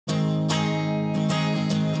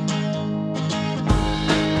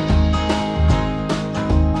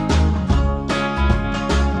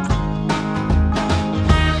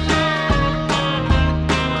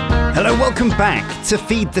Welcome back to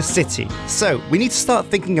Feed the City. So, we need to start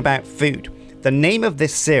thinking about food. The name of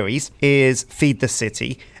this series is Feed the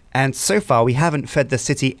City, and so far we haven't fed the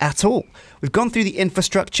city at all. We've gone through the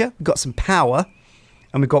infrastructure, we've got some power,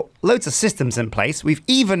 and we've got loads of systems in place. We've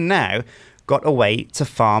even now got a way to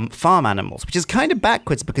farm animals, which is kind of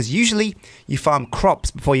backwards because usually you farm crops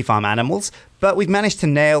before you farm animals, but we've managed to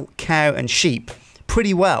nail cow and sheep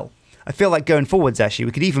pretty well. I feel like going forwards, actually,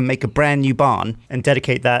 we could even make a brand new barn and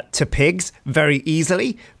dedicate that to pigs very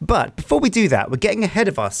easily. But before we do that, we're getting ahead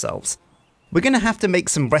of ourselves. We're going to have to make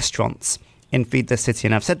some restaurants in Feed the City.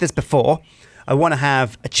 And I've said this before, I want to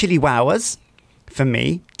have a chili wowers for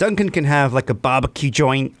me. Duncan can have like a barbecue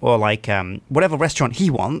joint or like whatever restaurant he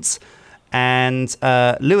wants. And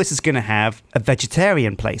Lewis is going to have a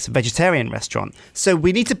vegetarian place, a vegetarian restaurant. So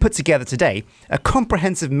we need to put together today a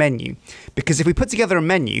comprehensive menu, because if we put together a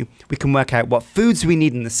menu, we can work out what foods we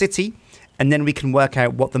need in the city, and then we can work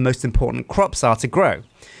out what the most important crops are to grow.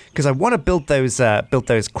 Because I want to build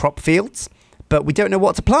those crop fields, but we don't know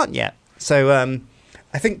what to plant yet. So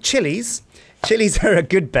I think chilies are a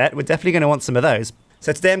good bet. We're definitely going to want some of those.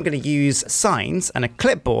 So today I'm going to use signs and a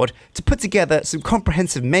clipboard to put together some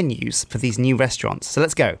comprehensive menus for these new restaurants. So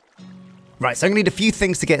let's go. Right, so I'm going to need a few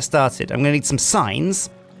things to get started. I'm going to need some signs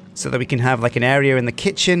so that we can have like an area in the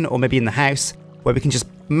kitchen or maybe in the house where we can just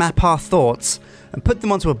map our thoughts and put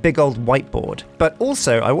them onto a big old whiteboard. But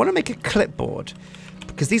also I want to make a clipboard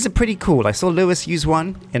because these are pretty cool. I saw Lewis use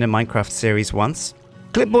one in a Minecraft series once.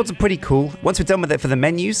 Clipboards are pretty cool. Once we're done with it for the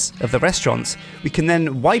menus of the restaurants, we can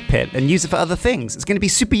then wipe it and use it for other things. It's going to be a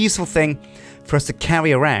super useful thing for us to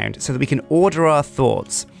carry around so that we can order our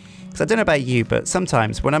thoughts. Because I don't know about you, but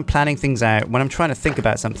sometimes when I'm planning things out, when I'm trying to think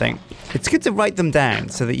about something, it's good to write them down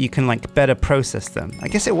so that you can like better process them. I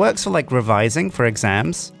guess it works for like revising for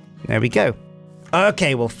exams. There we go.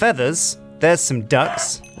 Okay, well, feathers. There's some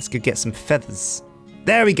ducks. Let's go get some feathers.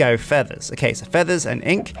 There we go, feathers. Okay, so feathers and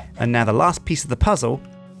ink. And now the last piece of the puzzle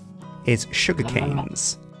is sugar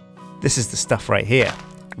canes. This is the stuff right here.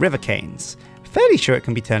 River canes. Fairly sure it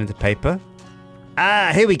can be turned into paper.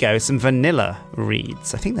 Ah, here we go. Some vanilla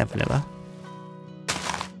reeds. I think they're vanilla.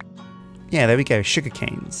 Yeah, there we go. Sugar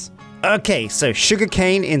canes. Okay, so sugar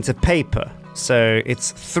cane into paper. So it's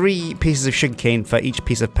 3 pieces of sugar cane for each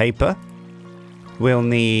piece of paper. We'll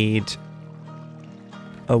need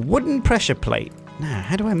a wooden pressure plate. Now,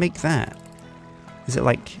 how do I make that? Is it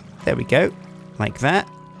like, there we go, like that.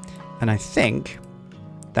 And I think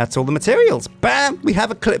that's all the materials. Bam, we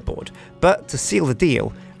have a clipboard. But to seal the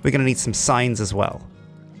deal, we're going to need some signs as well.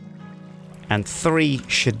 And 3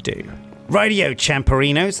 should do. Rightio,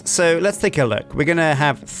 champerinos. So let's take a look. We're going to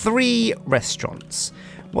have 3 restaurants.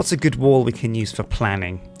 What's a good wall we can use for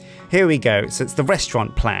planning? Here we go. So it's the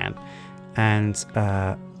restaurant plan. And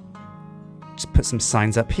just put some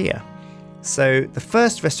signs up here. So the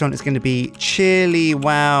first restaurant is going to be Chili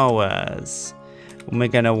Wowers. And we're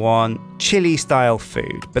going to want chili style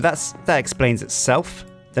food, but that explains itself.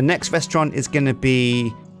 The next restaurant is going to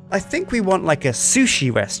be, I think we want like a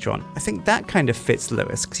sushi restaurant. I think that kind of fits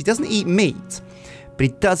Lewis because he doesn't eat meat, but he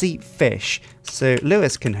does eat fish. So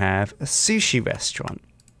Lewis can have a sushi restaurant.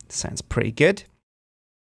 Sounds pretty good.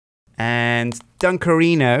 And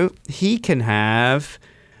Duncarino, he can have,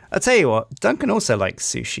 I'll tell you what, Duncan also likes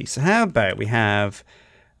sushi. So how about we have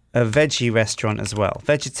a veggie restaurant as well,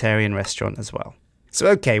 vegetarian restaurant as well. So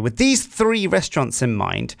okay, with these 3 restaurants in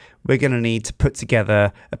mind, we're going to need to put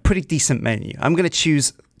together a pretty decent menu. I'm going to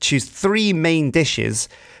choose 3 main dishes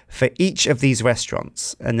for each of these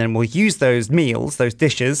restaurants. And then we'll use those meals, those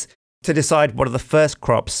dishes, to decide what are the first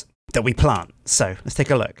crops that we plant. So let's take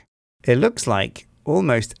a look. It looks like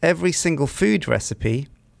almost every single food recipe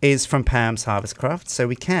is from Pam's Harvest Craft, so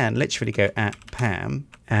we can literally go at Pam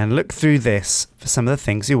and look through this for some of the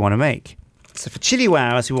things we want to make. So for chili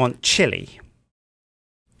wowers, we want chili.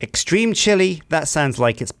 Extreme chili, that sounds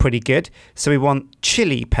like it's pretty good. So we want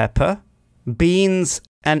chili pepper, beans,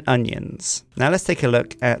 and onions. Now let's take a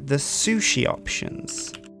look at the sushi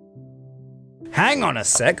options. Hang on a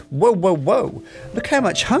sec. Whoa, whoa, whoa. Look how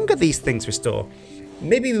much hunger these things restore.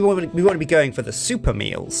 Maybe we want to be going for the super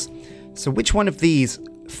meals. So which one of these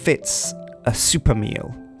fits a super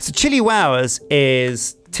meal? So chili wowers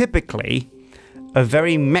is typically a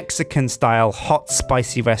very Mexican style hot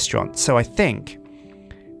spicy restaurant. So I think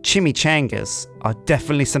chimichangas are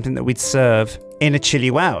definitely something that we'd serve in a chili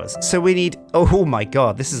wowers. So we need, oh my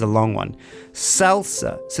god, this is a long one.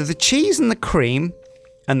 Salsa. So the cheese and the cream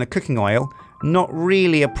and the cooking oil, not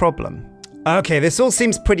really a problem. Okay, this all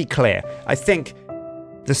seems pretty clear. I think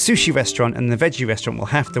The sushi restaurant and the veggie restaurant will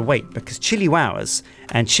have to wait because chili wowers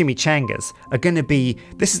and chimichangas are going to be...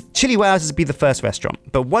 Chili wowers is be the first restaurant,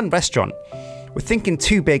 but one restaurant, we're thinking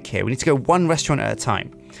too big here. We need to go one restaurant at a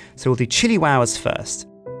time. So we'll do chili wowers first.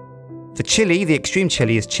 The chili, the extreme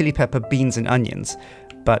chili, is chili pepper, beans and onions.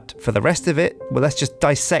 But for the rest of it, well, let's just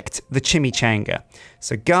dissect the chimichanga.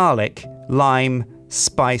 So garlic, lime,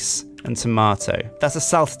 spice and tomato. That's a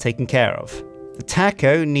salsa taken care of. The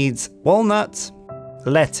taco needs walnut,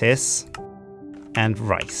 lettuce and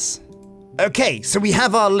rice. Okay, so we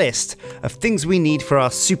have our list of things we need for our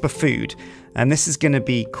superfood. And this is going to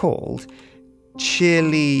be called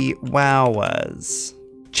chili wowers.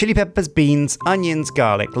 Chili peppers, beans, onions,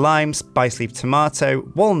 garlic, lime, spice leaf, tomato,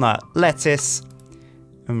 walnut, lettuce,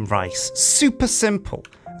 and rice. Super simple.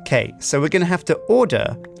 Okay, so we're going to have to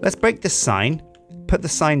order. Let's break this sign. Put the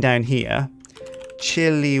sign down here.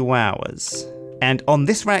 Chili wowers. And on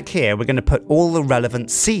this rack here, we're going to put all the relevant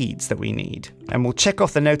seeds that we need. And we'll check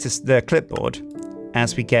off the clipboard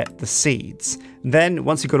as we get the seeds. Then,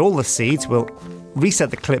 once we've got all the seeds, we'll reset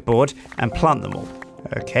the clipboard and plant them all.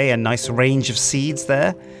 Okay, a nice range of seeds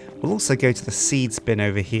there. We'll also go to the seeds bin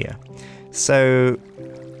over here. So,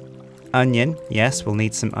 onion. Yes, we'll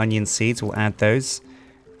need some onion seeds. We'll add those.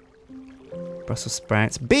 Brussels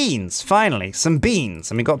sprouts. Beans! Finally, some beans.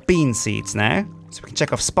 And we've got bean seeds now. So we can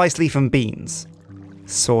check off spice leaf and beans.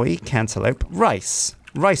 Soy, cantaloupe, rice.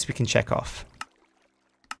 Rice we can check off.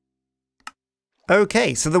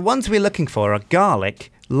 Okay, so the ones we're looking for are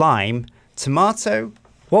garlic, lime, tomato,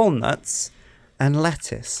 walnuts, and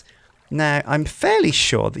lettuce. Now, I'm fairly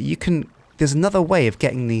sure that there's another way of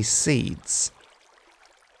getting these seeds.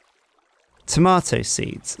 Tomato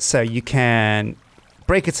seeds. So you can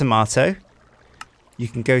break a tomato. You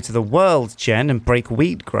can go to the world gen and break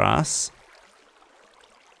wheatgrass.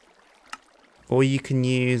 Or you can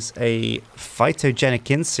use a phytogenic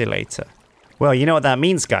insulator. Well, you know what that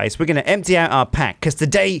means, guys. We're going to empty out our pack because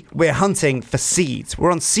today we're hunting for seeds.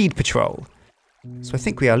 We're on seed patrol. So I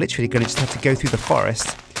think we are literally going to just have to go through the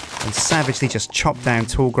forest and savagely just chop down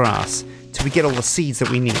tall grass till we get all the seeds that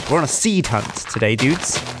we need. We're on a seed hunt today,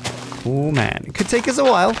 dudes. Oh man, it could take us a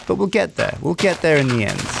while, but we'll get there. We'll get there in the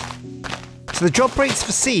end. So the drop rates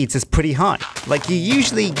for seeds is pretty high. Like, you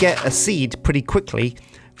usually get a seed pretty quickly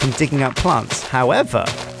from digging up plants. However,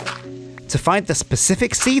 to find the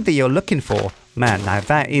specific seed that you're looking for, man, now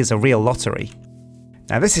that is a real lottery.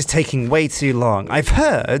 Now this is taking way too long. I've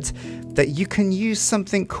heard that you can use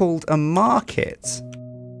something called a market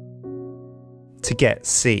to get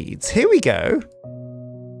seeds. Here we go.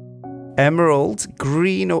 Emerald,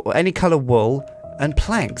 green or any color wool, and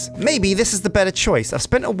planks. Maybe this is the better choice. I've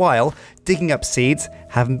spent a while digging up seeds,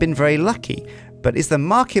 haven't been very lucky. But is the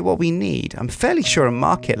market what we need? I'm fairly sure a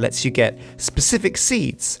market lets you get specific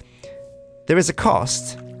seeds. There is a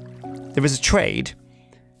cost, there is a trade,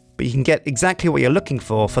 but you can get exactly what you're looking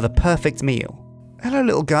for the perfect meal. Hello,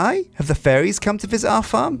 little guy. Have the fairies come to visit our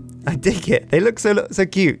farm? I dig it. They look so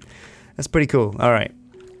cute. That's pretty cool. All right.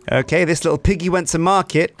 Okay, this little piggy went to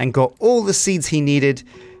market and got all the seeds he needed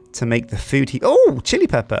to make the food Oh, chili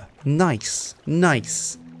pepper. Nice.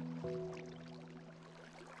 Nice.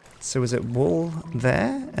 So is it wool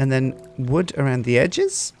there and then wood around the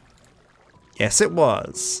edges? Yes, it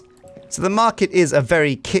was. So the market is a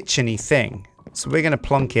very kitchen-y thing. So we're going to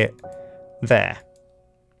plonk it there.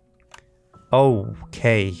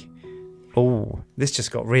 Okay. Oh, this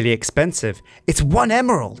just got really expensive. It's 1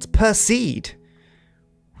 emerald per seed.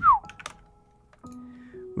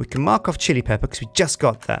 We can mark off chili pepper because we just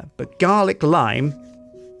got that. But garlic, lime,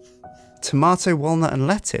 tomato, walnut, and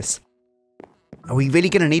lettuce. Are we really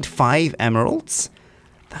going to need 5 emeralds?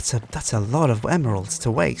 That's a lot of emeralds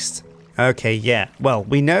to waste. Okay, yeah. Well,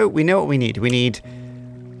 we know what we need. We need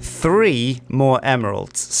 3 more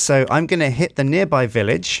emeralds. So I'm going to hit the nearby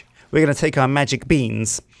village. We're going to take our magic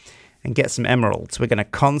beans and get some emeralds. We're going to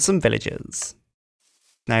con some villagers.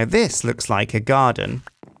 Now this looks like a garden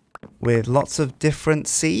with lots of different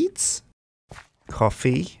seeds.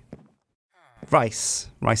 Coffee. Rice.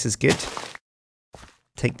 Rice is good.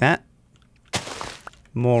 Take that.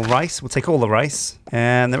 More rice. We'll take all the rice.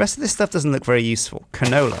 And the rest of this stuff doesn't look very useful.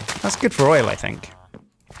 Canola. That's good for oil, I think.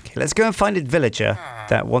 Okay, let's go and find a villager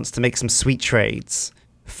that wants to make some sweet trades.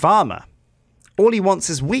 Farmer. All he wants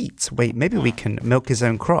is wheat. Wait, maybe we can milk his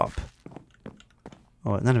own crop.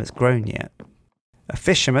 Oh, none of it's grown yet. A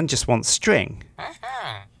fisherman just wants string.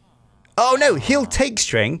 Oh no, he'll take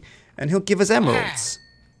string and he'll give us emeralds.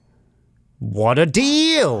 What a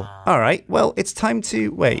deal! Alright, well, it's time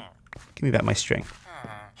to... Wait, give me back my string.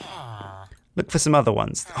 Look for some other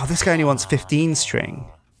ones. Oh, this guy only wants 15 string.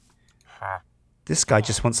 This guy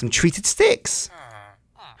just wants some treated sticks.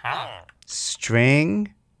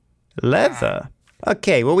 string, leather.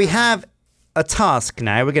 Okay, well we have a task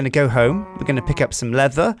now. We're going to go home. We're going to pick up some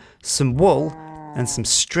leather, some wool, and some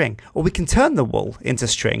string. Or we can turn the wool into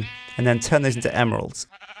string and then turn those into emeralds.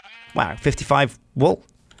 Wow, 55 wool.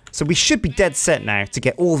 So we should be dead set now to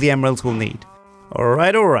get all the emeralds we'll need. All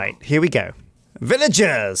right, here we go.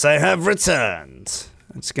 Villagers, I have returned.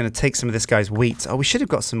 I'm just going to take some of this guy's wheat. Oh, we should have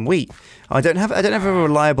got some wheat. Oh, I don't have a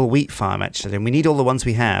reliable wheat farm actually, and we need all the ones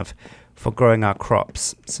we have for growing our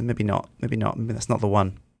crops. So maybe not. Maybe that's not the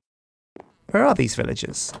one. Where are these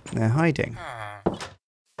villagers? They're hiding.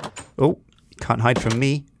 Oh, you can't hide from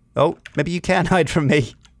me. Oh, maybe you can hide from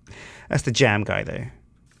me. That's the jam guy though.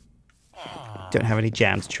 Don't have any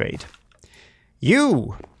jam to trade.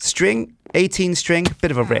 You! String, 18 string,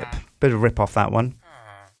 bit of a rip off that one.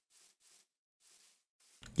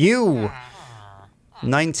 You!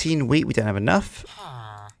 19 wheat, we don't have enough.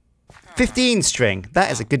 15 string, that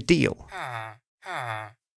is a good deal.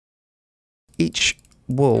 Each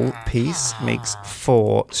wool piece makes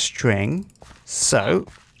 4 string. So,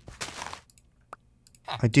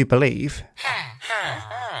 I do believe...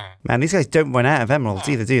 Man, these guys don't run out of emeralds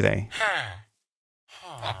either, do they?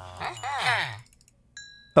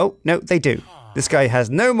 Oh, no, they do. This guy has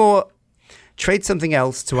no more... Trade something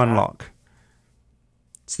else to unlock.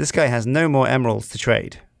 So this guy has no more emeralds to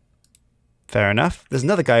trade. Fair enough. There's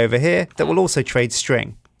another guy over here that will also trade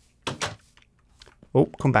string. Oh,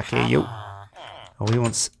 come back here, you. Oh, he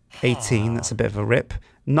wants 18. That's a bit of a rip.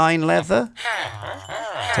 9 leather.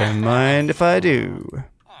 Don't mind if I do.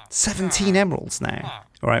 17 emeralds now.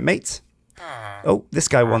 All right, mate. Oh, this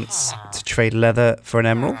guy wants to trade leather for an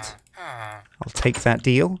emerald. I'll take that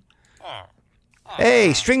deal.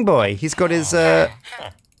 Hey, string boy. He's got his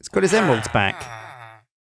emeralds back.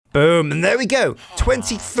 Boom, and there we go.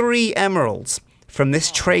 23 emeralds from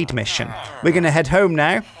this trade mission. We're going to head home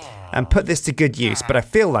now and put this to good use. But I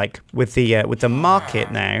feel like with the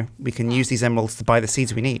market now, we can use these emeralds to buy the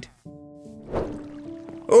seeds we need.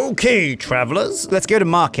 Okay, travelers, let's go to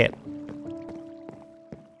market.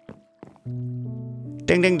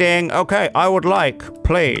 Ding, ding, ding. Okay, I would like,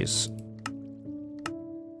 please,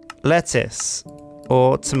 lettuce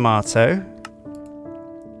or tomato.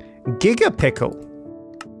 Giga pickle.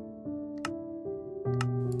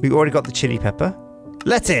 We already got the chili pepper.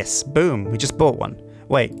 Lettuce. Boom. We just bought one.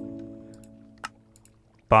 Wait.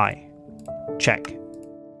 Buy. Check.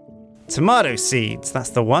 Tomato seeds. That's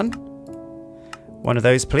the one. One of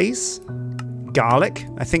those, please. Garlic.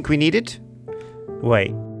 I think we needed.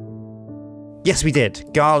 Wait. Yes, we did.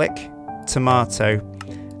 Garlic, tomato,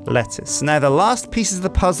 lettuce. Now, the last pieces of the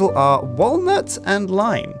puzzle are walnut and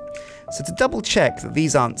lime. So to double check that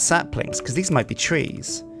these aren't saplings, because these might be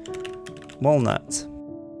trees. Walnut.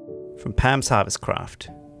 From Pam's Harvest Craft.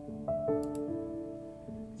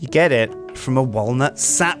 You get it from a walnut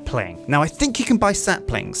sapling. Now, I think you can buy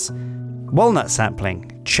saplings. Walnut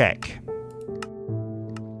sapling. Check.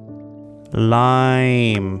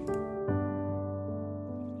 Lime.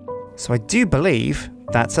 So I do believe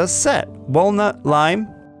that's us set. Walnut, lime.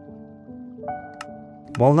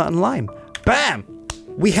 Walnut and lime. Bam!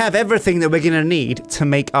 We have everything that we're going to need to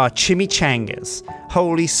make our chimichangas.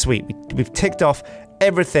 Holy sweet. We've ticked off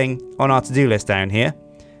everything on our to-do list down here.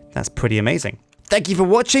 That's pretty amazing. Thank you for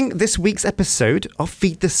watching this week's episode of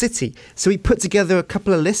Feed the City. So we put together a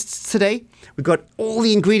couple of lists today. We've got all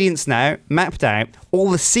the ingredients now mapped out, all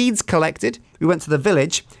the seeds collected. We went to the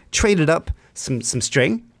village, traded up some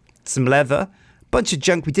string, some leather, a bunch of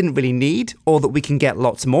junk we didn't really need or that we can get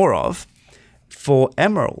lots more of for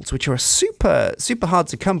emeralds, which are a super hard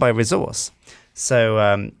to come by resource. So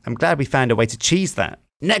I'm glad we found a way to cheese that.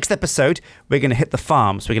 Next episode, we're going to hit the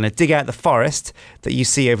farms. We're going to dig out the forest that you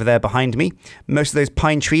see over there behind me. Most of those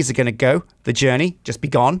pine trees are going to go, the journey, just be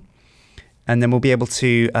gone. And then we'll be able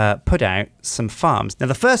to put out some farms. Now,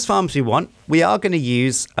 the first farms we are going to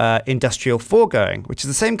use industrial foregoing, which is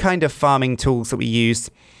the same kind of farming tools that we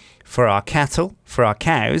used for our cattle, for our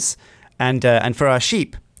cows, and for our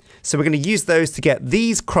sheep. So we're going to use those to get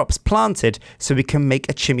these crops planted so we can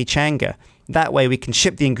make a chimichanga. That way we can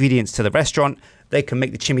ship the ingredients to the restaurant. They can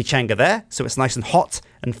make the chimichanga there, so it's nice and hot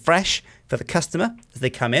and fresh for the customer as they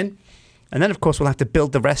come in. And then, of course, we'll have to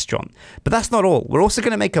build the restaurant. But that's not all. We're also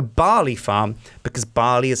going to make a barley farm because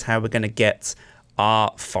barley is how we're going to get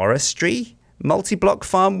our forestry multi-block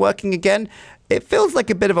farm working again. It feels like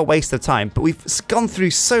a bit of a waste of time, but we've gone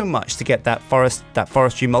through so much to get that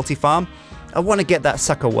forestry multi-farm. I want to get that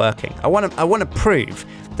sucker working. I want to prove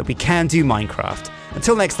that we can do Minecraft.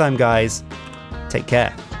 Until next time, guys, take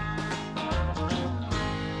care.